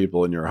killing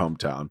people in your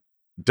hometown.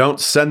 Don't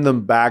send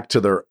them back to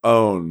their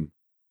own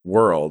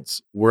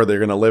worlds where they're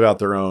going to live out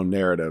their own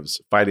narratives,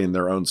 fighting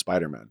their own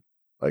Spider-Man.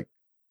 Like,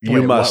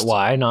 you must.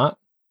 Why not?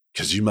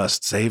 Because you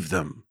must save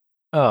them.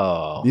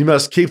 Oh. You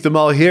must keep them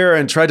all here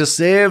and try to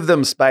save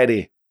them,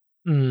 Spidey.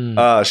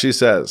 She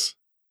says,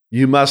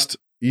 you must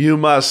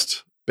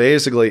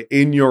basically,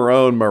 in your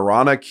own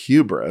moronic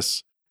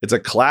hubris. It's a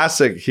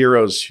classic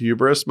hero's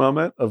hubris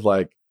moment of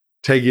like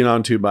taking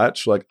on too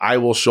much. Like, I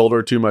will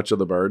shoulder too much of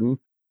the burden.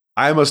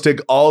 I must take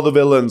all the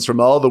villains from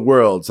all the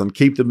worlds and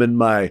keep them in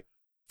my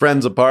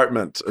friend's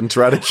apartment and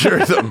try to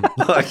cure them.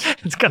 Like,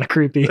 it's kind of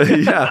creepy.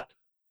 Yeah.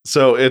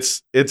 So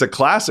it's a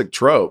classic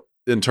trope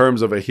in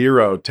terms of a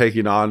hero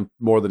taking on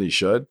more than he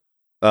should.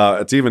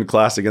 It's even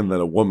classic in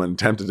that a woman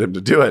tempted him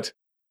to do it.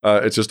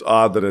 It's just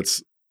odd that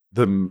it's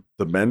the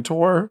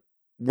mentor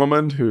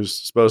woman who's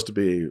supposed to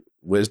be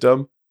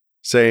wisdom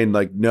saying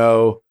like,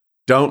 no,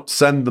 don't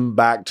send them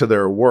back to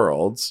their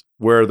worlds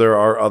where there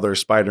are other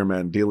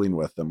Spider-Men dealing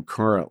with them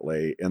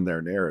currently in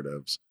their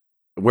narratives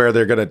where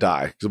they're going to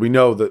die. Because we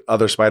know that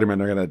other Spider-Men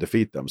are going to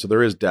defeat them. So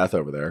there is death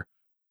over there.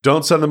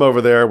 Don't send them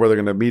over there where they're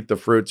going to meet the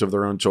fruits of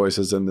their own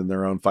choices and in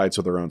their own fights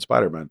with their own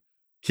Spider-Man.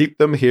 Keep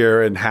them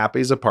here in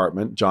Happy's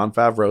apartment, Jon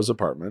Favreau's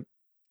apartment,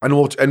 and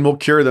we'll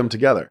cure them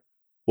together.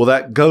 Well,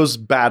 that goes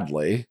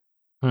badly,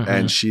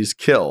 and she's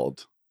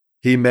killed.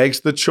 He makes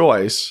the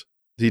choice.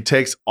 He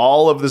takes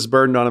all of this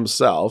burden on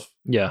himself.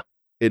 Yeah.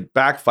 It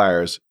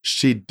backfires.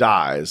 She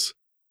dies.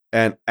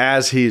 And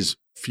as he's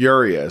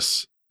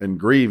furious and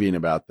grieving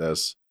about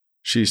this,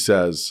 she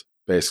says,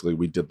 basically,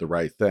 we did the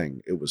right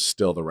thing. It was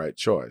still the right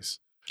choice.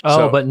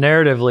 Oh, but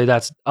narratively,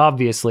 that's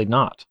obviously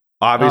not.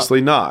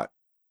 Obviously not.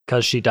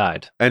 Because she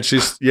died. And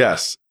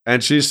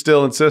and she's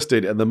still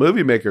insisting, and the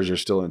movie makers are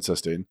still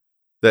insisting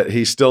that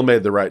he still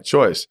made the right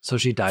choice. So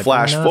she died.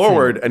 Flash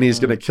forward, and he's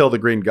going to kill the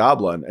Green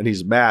Goblin, and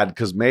he's mad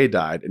because May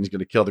died, and he's going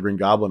to kill the Green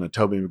Goblin, and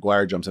Tobey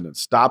Maguire jumps in and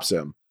stops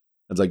him.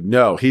 It's like,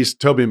 no,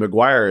 Tobey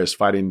Maguire is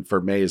fighting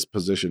for May's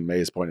position,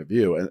 May's point of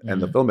view,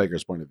 and the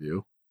filmmaker's point of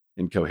view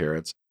in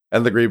coherence.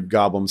 And the Green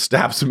Goblin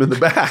stabs him in the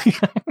back.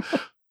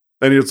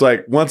 And it's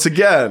like, once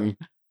again,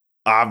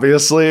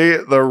 obviously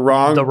the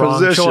wrong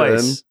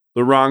position,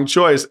 the wrong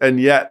choice. And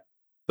yet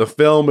the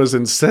film is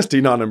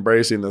insisting on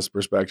embracing this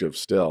perspective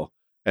still.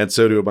 And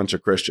so do a bunch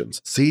of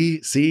Christians.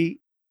 See,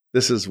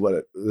 this is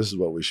what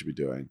we should be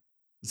doing.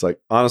 It's like,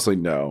 honestly,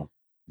 no.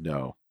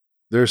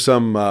 There's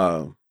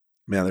some,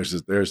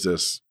 there's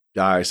this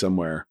guy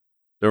somewhere.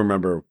 Don't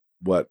remember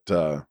what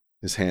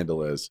his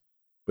handle is,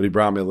 but he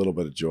brought me a little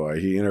bit of joy.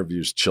 He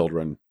interviews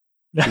children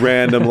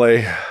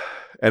randomly.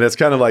 And it's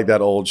kind of like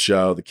that old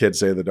show, The Kids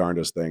Say the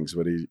Darndest Things,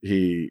 but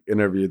he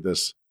interviewed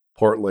this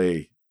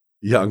portly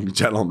young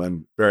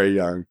gentleman, very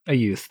young. A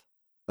youth.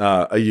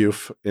 a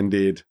youth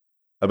indeed,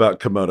 about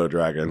Komodo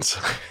dragons.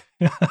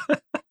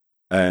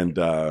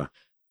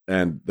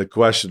 And the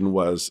question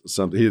was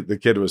something. The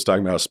kid was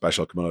talking about how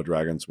special Komodo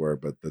dragons were,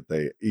 but that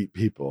they eat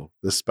people.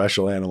 This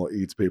special animal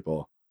eats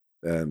people,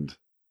 and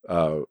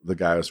the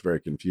guy was very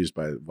confused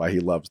by why he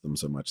loves them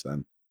so much.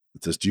 Then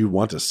it says, "Do you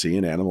want to see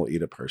an animal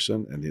eat a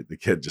person?" And the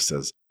kid just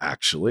says,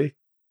 "Actually,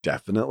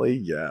 definitely,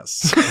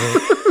 yes."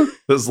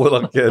 This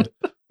little kid,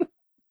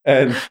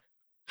 and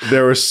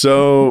there were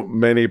so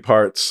many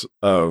parts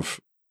of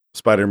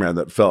Spider-Man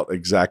that felt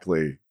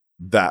exactly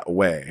that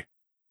way,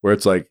 where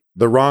it's like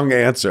the wrong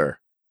answer.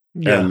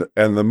 Yeah.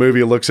 And the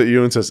movie looks at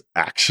you and says,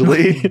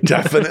 actually,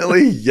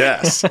 definitely,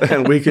 yes.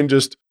 And we can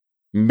just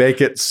make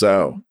it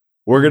so.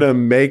 We're going to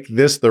make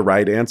this the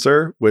right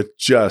answer with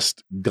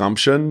just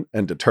gumption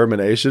and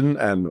determination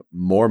and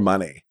more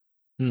money.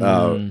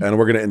 And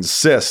we're going to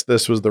insist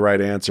this was the right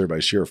answer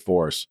by sheer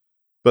force.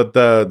 But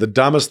the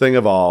dumbest thing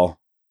of all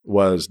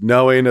was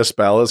knowing a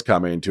spell is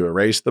coming to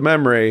erase the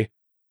memory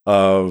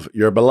of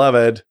your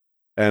beloved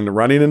and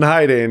running and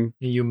hiding.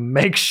 You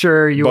make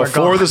sure you are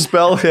before the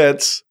spell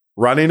hits,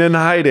 running and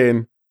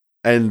hiding,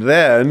 and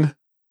then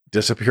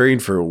disappearing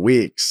for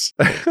weeks.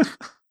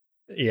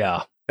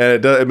 Yeah.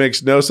 And it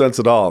makes no sense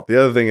at all.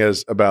 The other thing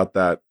is about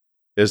that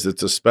is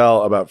it's a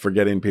spell about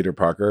forgetting Peter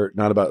Parker,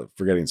 not about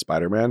forgetting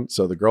Spider-Man.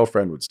 So the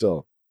girlfriend would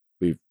still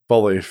be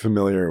fully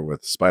familiar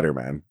with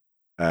Spider-Man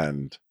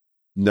and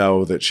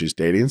know that she's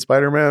dating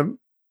Spider-Man.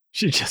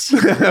 She just,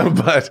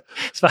 but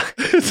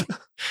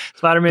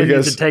Spider-Man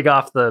needs to take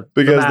off the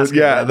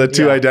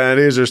two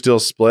identities are still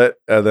split.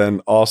 And then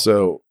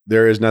also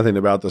there is nothing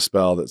about the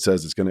spell that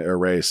says it's going to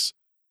erase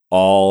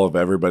all of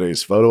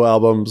everybody's photo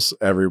albums,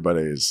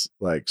 everybody's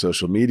like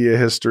social media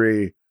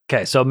history.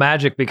 Okay. So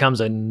magic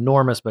becomes an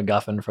enormous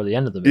MacGuffin for the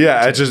end of the video.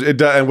 Yeah.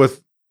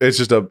 It's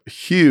just a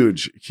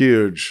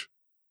huge,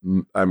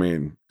 I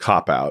mean,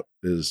 cop out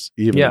is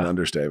even an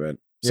understatement.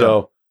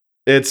 So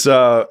it's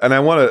and I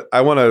want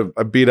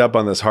to beat up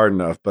on this hard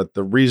enough, but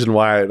the reason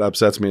why it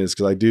upsets me is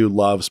because I do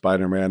love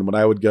Spider-Man. When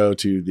I would go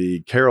to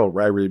the Carol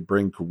Ryrie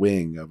Brink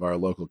wing of our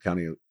local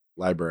county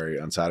library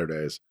on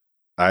Saturdays,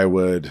 I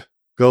would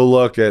go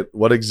look at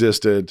what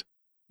existed,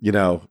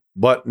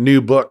 what new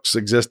books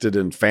existed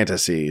in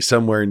fantasy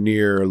somewhere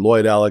near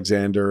Lloyd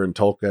Alexander and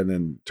Tolkien.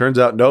 And turns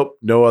out, nope,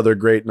 no other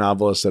great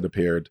novelists had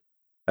appeared.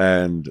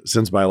 And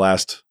since my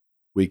last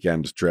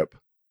weekend trip,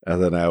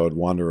 and then I would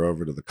wander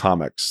over to the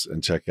comics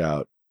and check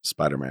out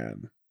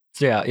Spider-Man.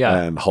 Yeah.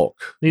 And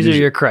Hulk. These are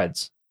your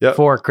creds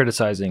for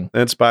criticizing.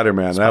 And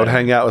Spider-Man. And I would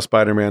hang out with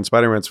Spider-Man.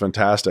 Spider-Man's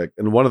fantastic.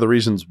 And one of the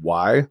reasons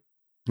why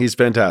he's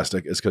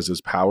fantastic is because his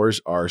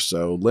powers are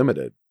so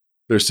limited.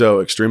 They're so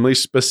extremely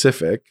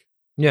specific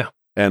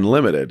and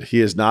limited.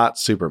 He is not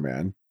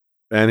Superman.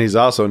 And he's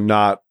also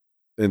not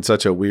in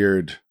such a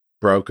weird,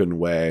 broken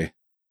way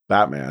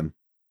Batman,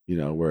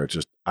 where it's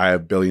just, I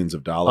have billions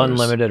of dollars.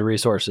 Unlimited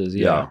resources.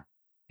 Yeah.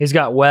 He's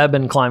got web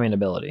and climbing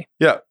ability.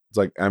 Yeah. It's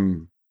like,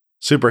 I'm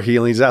super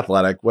healing. He's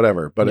athletic,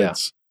 whatever. But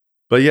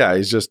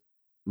he's just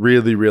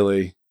really,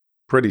 really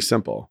pretty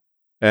simple.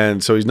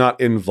 And so he's not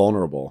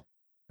invulnerable.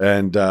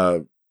 And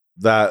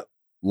that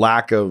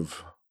lack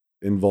of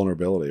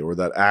invulnerability or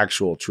that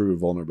actual true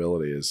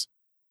vulnerability is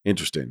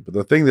interesting. But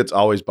the thing that's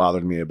always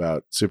bothered me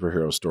about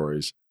superhero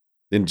stories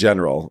in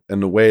general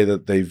and the way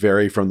that they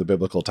vary from the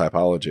biblical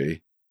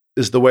typology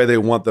is the way they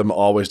want them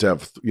always to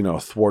have,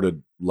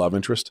 thwarted love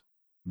interest.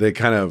 They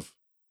kind of,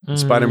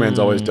 Spider-Man's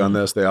always done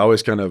this. They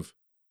always kind of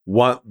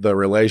want the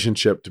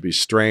relationship to be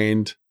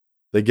strained.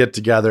 They get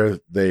together.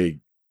 They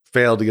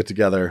fail to get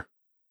together.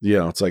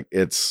 It's like,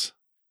 it's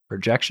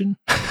projection.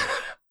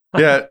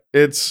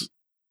 It's,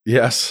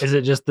 yes. Is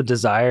it just the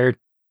desire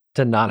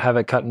to not have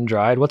it cut and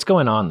dried? What's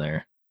going on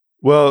there?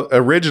 Well,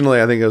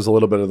 originally, I think it was a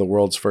little bit of the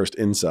world's first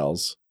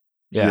incels.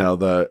 Yeah.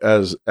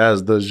 As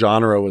the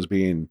genre was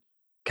being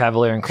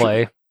Cavalier and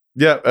Clay.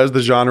 Yeah. As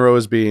the genre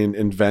was being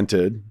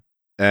invented,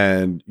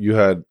 and you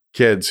had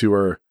kids who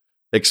were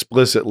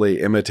explicitly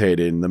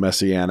imitating the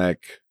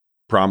messianic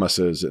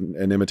promises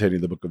and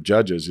imitating the book of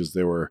Judges as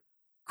they were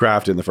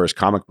crafting the first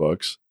comic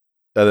books,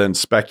 and then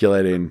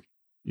speculating,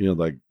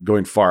 like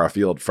going far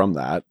afield from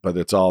that, but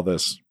it's all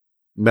this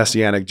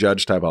messianic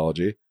judge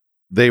typology.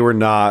 They were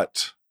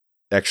not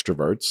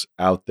extroverts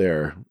out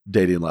there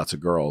dating lots of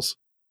girls.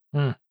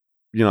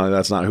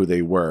 That's not who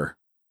they were.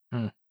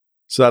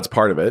 So that's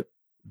part of it.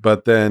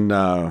 But then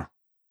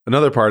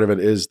another part of it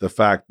is the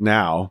fact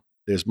now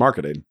is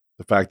marketing.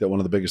 The fact that one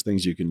of the biggest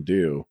things you can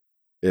do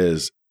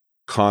is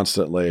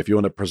constantly, if you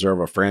want to preserve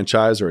a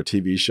franchise or a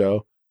TV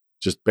show,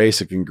 just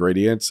basic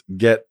ingredients,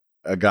 get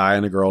a guy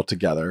and a girl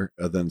together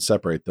and then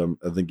separate them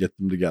and then get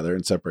them together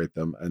and separate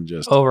them and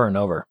just over and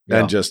over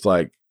and just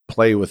like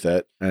play with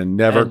it and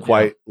never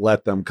quite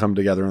let them come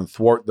together and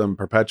thwart them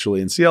perpetually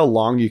and see how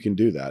long you can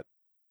do that.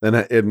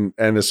 And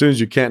as soon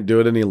as you can't do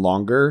it any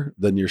longer,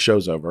 then your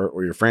show's over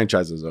or your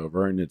franchise is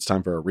over and it's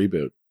time for a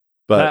reboot.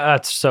 But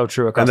that's so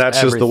true. And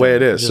that's just the way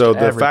it is. So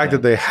the fact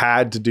that they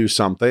had to do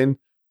something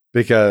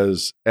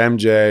because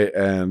MJ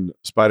and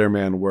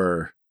Spider-Man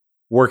were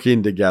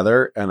working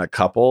together and a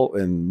couple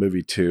in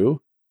movie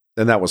 2,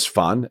 and that was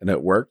fun and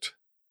it worked.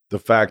 The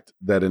fact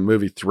that in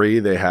movie 3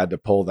 they had to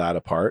pull that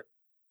apart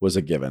was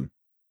a given.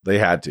 They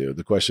had to.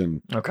 The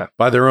question,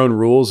 by their own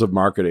rules of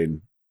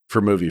marketing for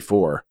movie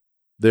 4,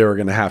 they were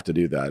going to have to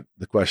do that.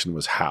 The question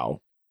was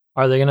how.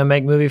 Are they going to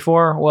make movie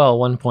 4? Well,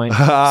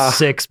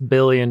 $1.6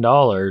 billion.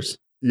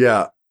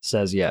 Yeah.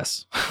 Says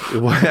yes.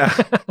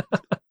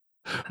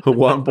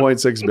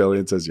 1.6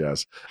 billion says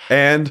yes.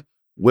 And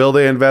will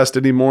they invest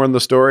any more in the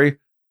story?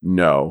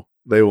 No,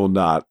 they will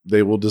not.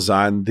 They will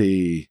design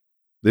the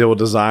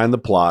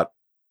plot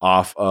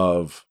off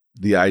of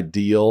the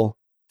ideal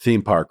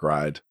theme park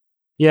ride.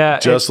 Yeah.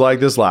 Just like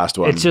this last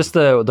one. It's just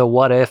the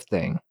what if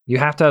thing. You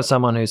have to have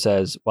someone who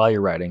says, while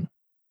you're writing,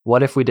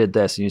 what if we did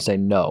this? And you say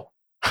no.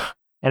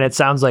 And it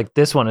sounds like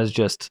this one is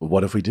just,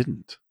 what if we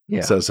didn't?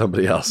 Yeah. Says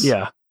somebody else.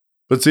 Yeah.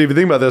 But see, if you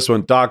think about this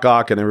one, Doc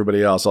Ock and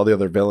everybody else, all the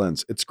other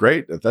villains, it's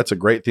great. That's a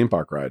great theme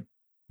park ride.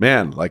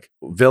 Man, like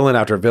villain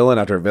after villain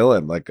after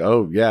villain. Like,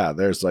 oh yeah,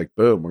 there's like,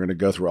 boom, we're going to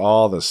go through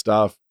all this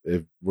stuff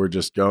if we're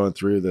just going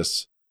through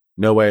this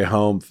No Way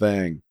Home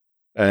thing.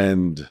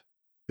 And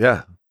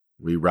yeah,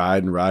 we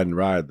ride and ride and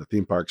ride. The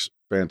theme park's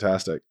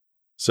fantastic.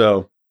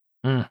 So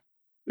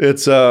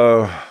it's,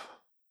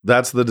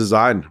 that's the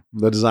design.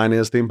 The design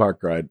is theme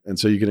park ride. And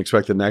so you can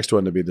expect the next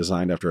one to be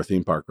designed after a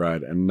theme park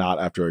ride and not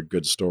after a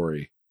good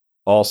story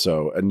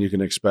also. And you can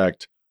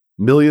expect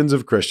millions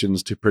of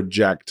Christians to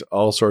project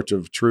all sorts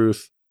of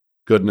truth,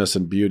 goodness,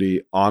 and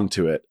beauty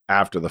onto it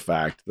after the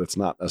fact that's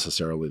not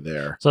necessarily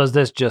there. So is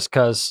it just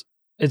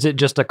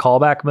a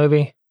callback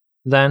movie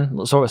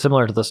then? Sort of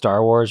similar to the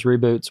Star Wars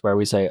reboots where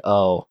we say,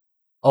 oh,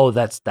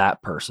 that's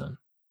that person.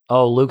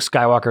 Oh, Luke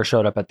Skywalker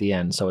showed up at the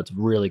end, so it's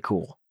really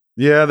cool.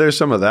 Yeah, there's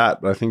some of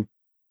that, but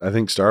I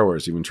think Star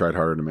Wars even tried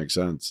harder to make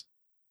sense.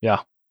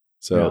 Yeah.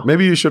 So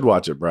maybe you should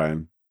watch it,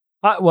 Brian.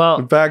 Well,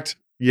 in fact,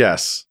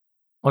 yes.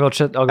 I'll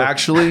go.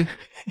 Actually,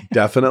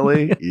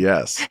 definitely,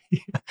 yes.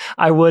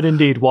 I would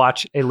indeed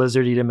watch a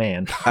lizard eat a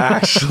man.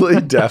 Actually,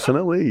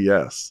 definitely,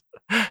 yes.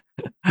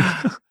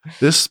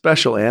 This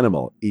special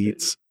animal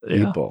eats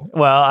people.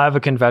 Well, I have a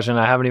confession.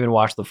 I haven't even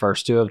watched the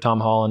first 2 of Tom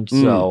Holland,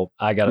 so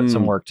I got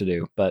some work to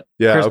do. But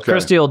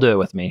Christy will do it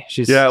with me.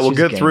 We'll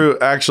get through.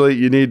 Actually,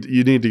 you need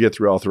to get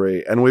through all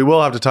 3, and we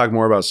will have to talk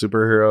more about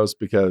superheroes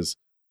because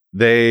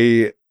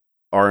they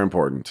are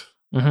important,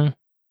 and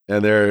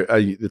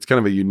it's kind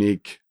of a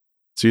unique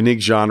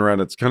genre,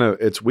 and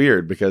it's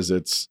weird because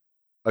it's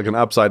like an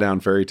upside down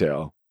fairy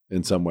tale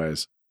in some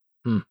ways.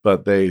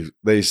 But they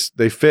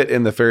fit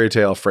in the fairy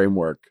tale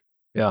framework.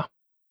 Yeah.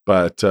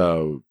 But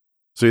so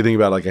you think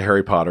about like a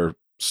Harry Potter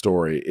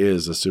story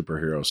is a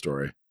superhero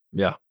story.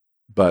 Yeah.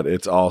 But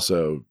it's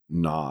also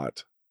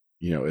not,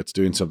 it's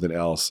doing something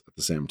else at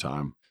the same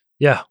time.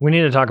 Yeah, we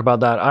need to talk about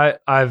that.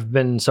 I've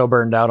been so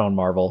burned out on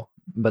Marvel,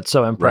 but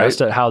so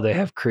impressed at how they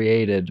have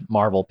created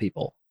Marvel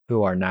people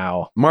who are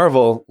now.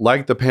 Marvel,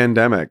 like the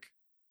pandemic,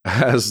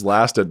 has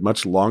lasted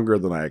much longer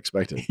than I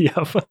expected.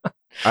 Yeah.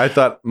 I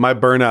thought my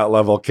burnout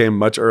level came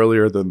much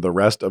earlier than the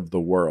rest of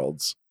the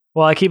world's.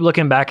 Well, I keep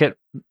looking back at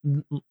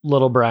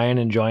little Brian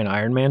enjoying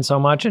Iron Man so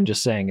much and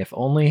just saying, if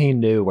only he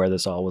knew where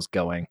this all was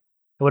going,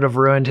 it would have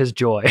ruined his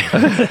joy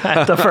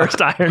at the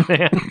first Iron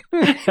Man.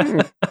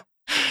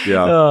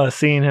 Yeah.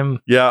 Seeing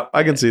him. Yeah,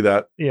 I can see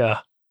that. Yeah.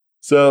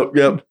 So,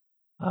 yep.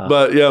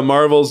 But yeah,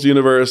 Marvel's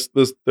universe,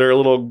 their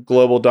little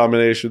global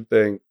domination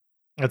thing.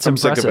 I'm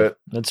sick of it.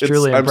 It's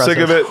truly I'm impressive.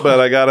 sick of it, but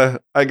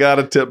I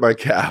gotta tip my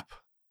cap.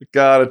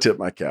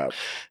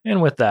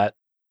 And with that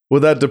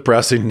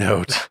depressing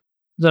note,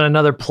 then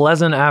another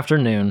pleasant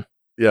afternoon.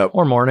 Yep.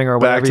 Or morning or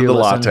whatever. Back to the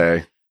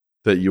latte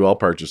that you all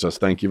purchased us.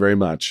 Thank you very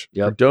much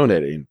for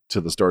donating to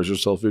the Stores Your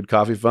Soul Food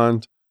Coffee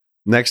Fund.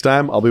 Next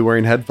time, I'll be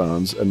wearing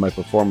headphones and my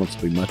performance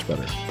will be much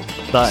better.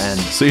 The end.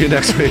 See you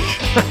next week.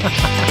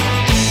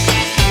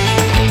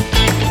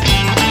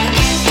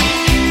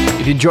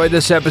 If you enjoyed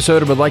this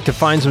episode and would like to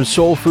find some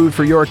soul food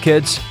for your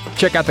kids,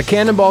 check out the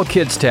Cannonball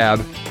Kids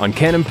tab on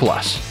Cannon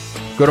Plus.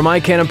 Go to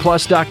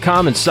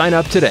mycannonplus.com and sign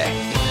up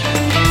today.